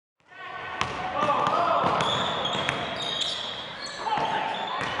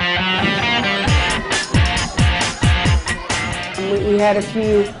had a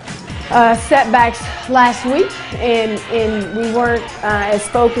few setbacks last week, and we weren't as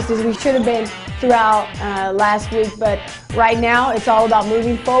focused as we should have been throughout last week. But right now, it's all about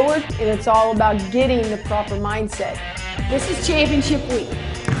moving forward, and it's all about getting the proper mindset. This is championship week.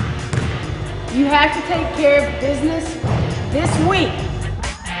 You have to take care of business this week.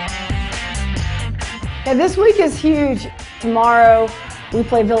 Yeah, this week is huge. Tomorrow, we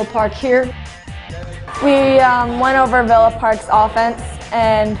play Villa Park here. We went over Villa Park's offense,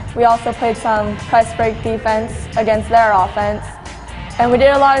 and we also played some press break defense against their offense. And we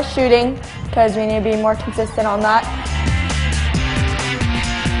did a lot of shooting because we need to be more consistent on that.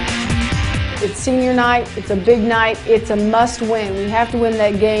 It's senior night, it's a big night, it's a must win. We have to win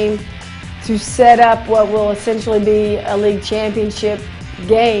that game to set up what will essentially be a league championship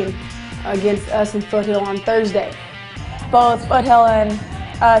game against us and Foothill on Thursday. Both Foothill and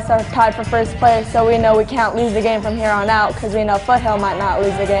us are tied for first place, so we know we can't lose the game from here on out because we know Foothill might not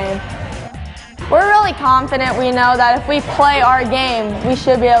lose the game. We're really confident. We know that if we play our game, we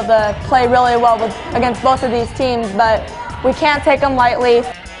should be able to play really well against both of these teams, but we can't take them lightly.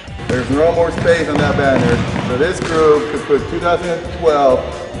 There's no more space on that banner, so this group could put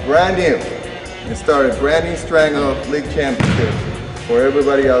 2012 brand new and start a brand new string of league championships for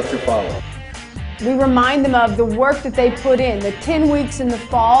everybody else to follow. We remind them of the work that they put in, the 10 weeks in the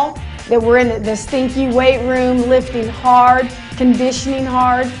fall that we're in the stinky weight room, lifting hard, conditioning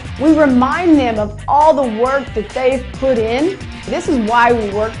hard. We remind them of all the work that they've put in. This is why we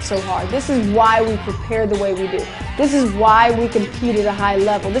work so hard. This is why we prepare the way we do. This is why we compete at a high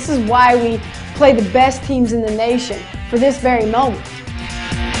level. This is why we play the best teams in the nation for this very moment.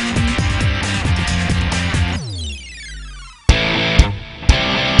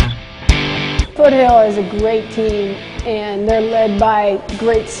 Foothill is a great team, and they're led by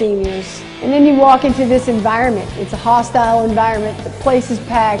great seniors. And then you walk into this environment. It's a hostile environment. The place is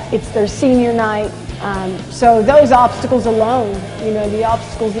packed. It's their senior night. So those obstacles alone, you know, the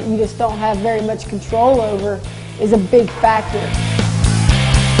obstacles that you just don't have very much control over, is a big factor.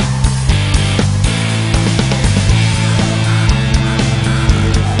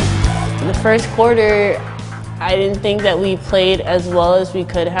 In the first quarter, I didn't think that we played as well as we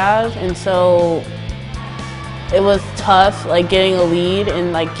could have, and so it was tough, like getting a lead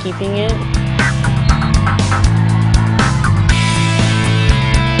and like keeping it.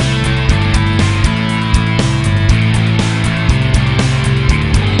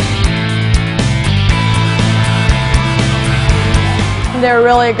 They were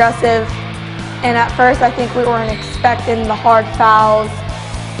really aggressive, and at first I think we weren't expecting the hard fouls.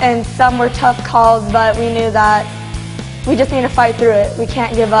 And some were tough calls, but we knew that we just need to fight through it. We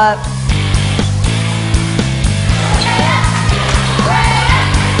can't give up.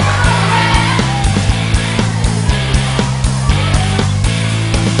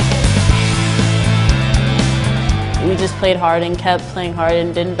 We just played hard and kept playing hard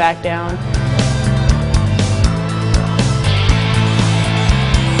and didn't back down.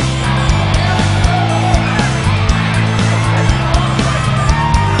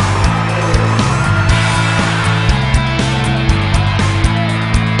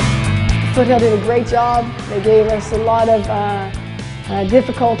 Foothill did a great job. They gave us a lot of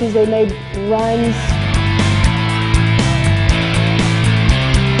difficulties. They made runs.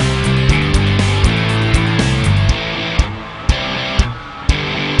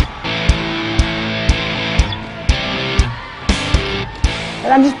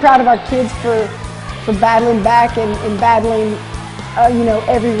 And I'm just proud of our kids for battling back and battling, you know,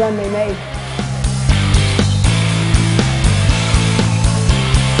 every run they made.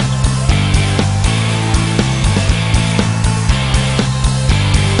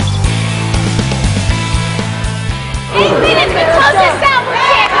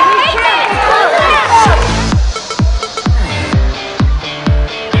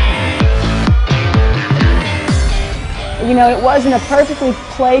 You know, it wasn't a perfectly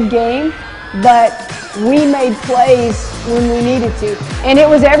played game, but we made plays when we needed to. And it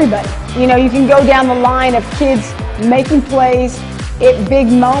was everybody. You know, you can go down the line of kids making plays at big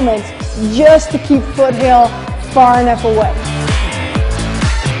moments just to keep Foothill far enough away.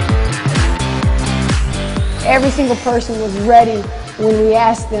 Every single person was ready when we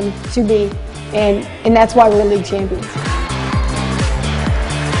asked them to be, and that's why we're league champions.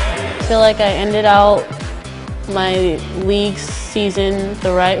 I feel like I ended out my league season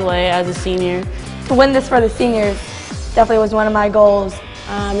the right way as a senior. To win this for the seniors definitely was one of my goals.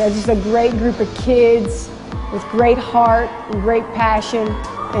 They're just a great group of kids with great heart and great passion,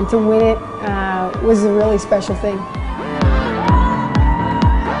 and to win it was a really special thing.